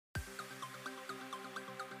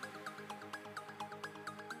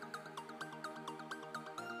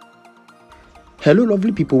Hello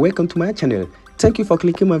lovely people, welcome to my channel. Thank you for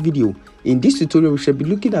clicking my video. In this tutorial we shall be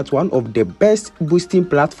looking at one of the best boosting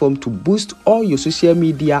platform to boost all your social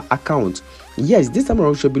media accounts. Yes, this time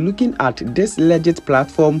around we shall be looking at this legit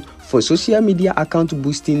platform for social media account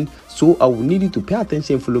boosting, so I will need you to pay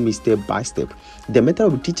attention and follow me step by step. The method I'll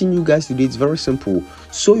be teaching you guys today is very simple,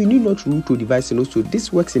 so you need not root to device, and also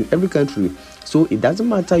this works in every country, so it doesn't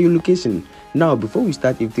matter your location. Now before we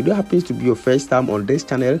start, if today happens to be your first time on this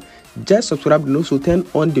channel, just subscribe and also turn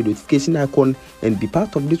on the notification icon and be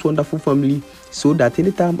part of this wonderful family, so that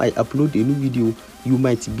anytime I upload a new video you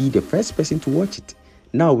might be the first person to watch it.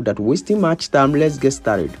 Now without wasting much time, let's get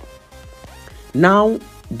started. Now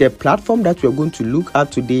the platform that we are going to look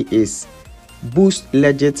at today is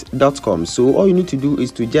boostlegit.com. so all you need to do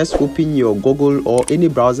is to just open your Google or any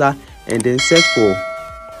browser and then search for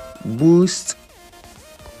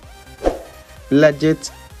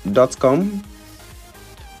boostlegit.com.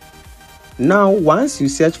 Now once you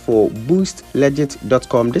search for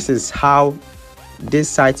boostlegit.com, this is how this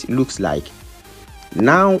site looks like.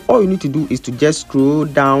 Now all you need to do is to just scroll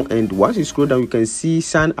down, and once you scroll down you can see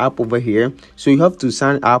sign up over here, so you have to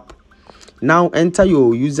sign up. Now enter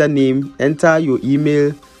your username, enter your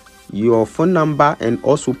email, your phone number and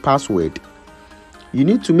also password. You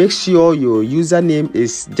need to make sure your username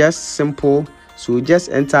is just simple, so just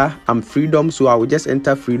enter I'm Freedom, so I will just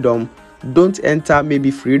enter Freedom. Don't enter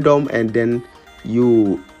maybe Freedom and then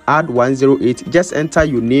you add 108. Just enter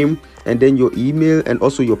your name and then your email and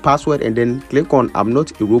also your password, and then click on I'm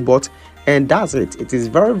not a robot, and that's it. It is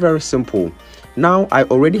very, very simple. Now I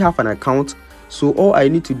already have an account, so all I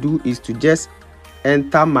need to do is to just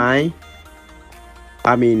enter my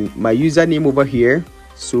username over here,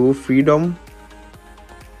 so Freedom.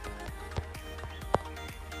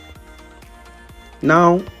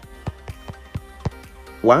 Now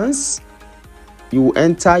once you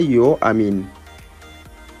enter your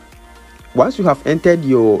once you have entered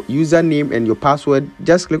your username and your password,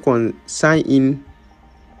 just click on sign in.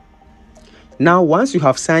 Now once you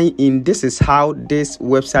have signed in, this is how this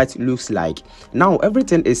website looks like. Now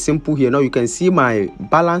everything is simple here. Now you can see my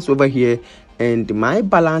balance over here, and my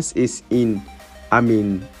balance is in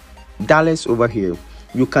dollars over here.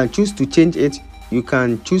 You can choose to change it. You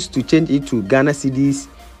can choose to change it to Ghana cedis,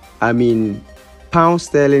 pound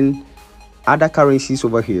sterling, other currencies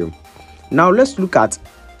over here. Now let's look at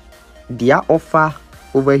their offer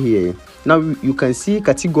over here. Now you can see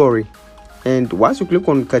category, and once you click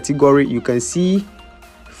on category you can see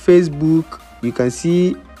Facebook, you can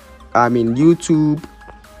see YouTube,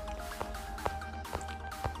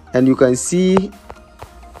 and you can see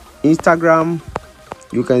Instagram,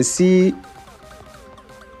 you can see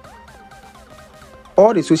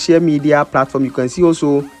all the social media platform. You can see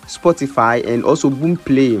also Spotify and also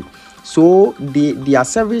Boomplay. So their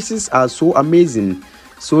services are so amazing,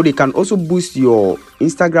 so they can also boost your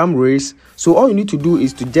Instagram reels. So all you need to do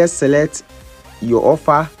is to just select your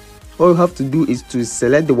offer. All you have to do is to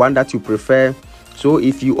select the one that you prefer. So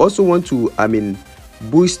if you also want to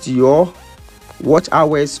boost your watch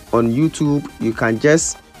hours on YouTube, you can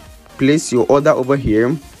just place your order over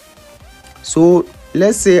here. So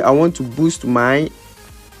let's say I want to boost my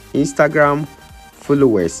Instagram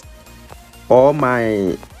followers or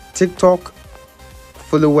my TikTok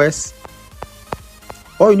followers.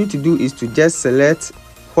 All you need to do is to just select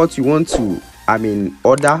what you want to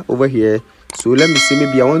order over here. So let me say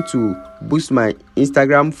maybe I want to boost my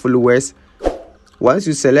Instagram followers. Once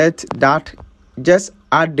you select that, just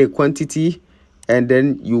add the quantity and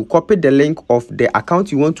then you copy the link of the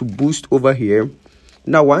account you want to boost over here.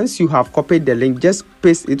 Now once you have copied the link, just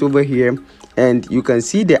paste it over here, and you can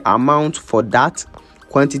see the amount for that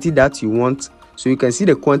quantity that you want. So you can see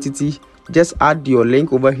the quantity. Just add your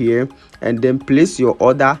link over here and then place your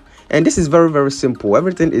order, and this is very, very simple.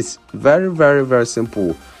 Everything is very, very, very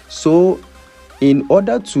simple. So in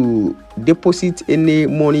order to deposit any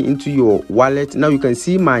money into your wallet, now you can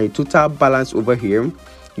see my total balance over here.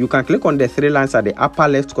 You can click on the three lines at the upper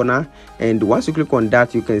left corner, and once you click on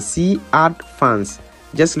that you can see add funds.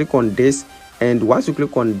 Just click on this, and once you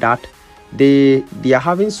click on that, they are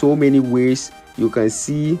having so many ways. You can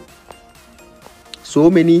see so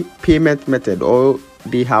many payment method, or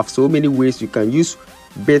they have so many ways. You can use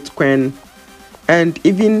Bitcoin, and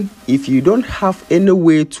even if you don't have any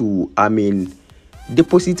way to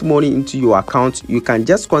deposit money into your account, you can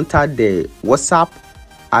just contact the WhatsApp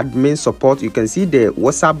admin support. You can see the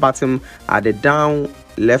WhatsApp button at the down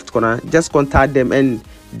left corner. Just contact them, and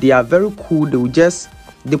they are very cool. They will just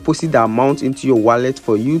deposit the amount into your wallet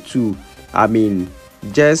for you to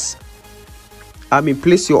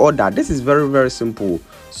place your order. This is very, very simple.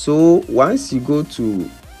 So once you go to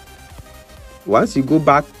once you go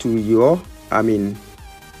back to your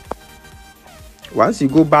once you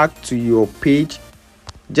go back to your page,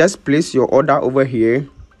 just place your order over here.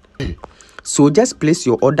 So just place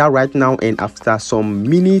your order right now, and after some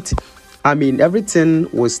minutes, everything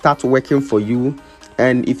will start working for you.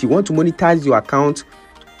 And if you want to monetize your account,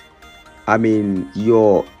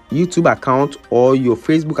 your YouTube account or your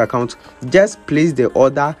Facebook account, just place the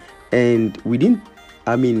order, and within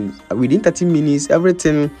 30 minutes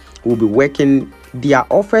everything will be working. Their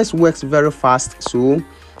offers works very fast, so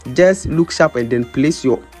just look sharp and then place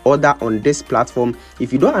your order on this platform.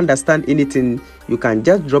 If you don't understand anything, you can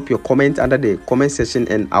just drop your comment under the comment section,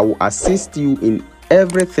 and I will assist you in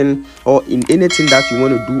everything or in anything that you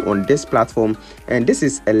want to do on this platform. And this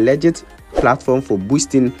is a legit platform for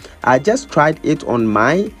boosting. I just tried it on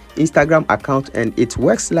my Instagram account and it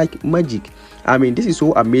works like magic. This is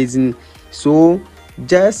so amazing. So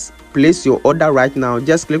just place your order right now.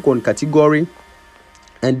 Just click on category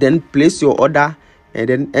and then place your order, and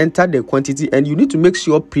then enter the quantity. And you need to make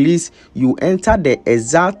sure, please, you enter the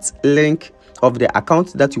exact link of the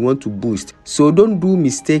account that you want to boost. So don't do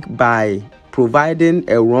mistake by providing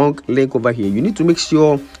a wrong link over here. You need to make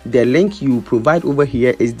sure the link you provide over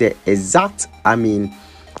here is the exact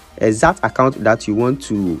account that you want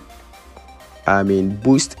to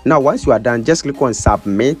boost. Now once you are done, just click on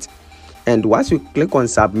submit, and once you click on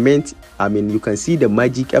submit, you can see the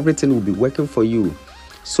magic. Everything will be working for you.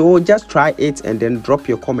 So just try it and then drop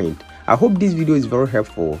your comment. I hope this video is very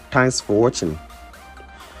helpful. Thanks for watching.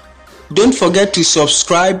 Don't forget to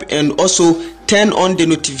subscribe and also turn on the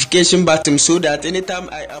notification button so that anytime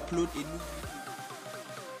I upload a new video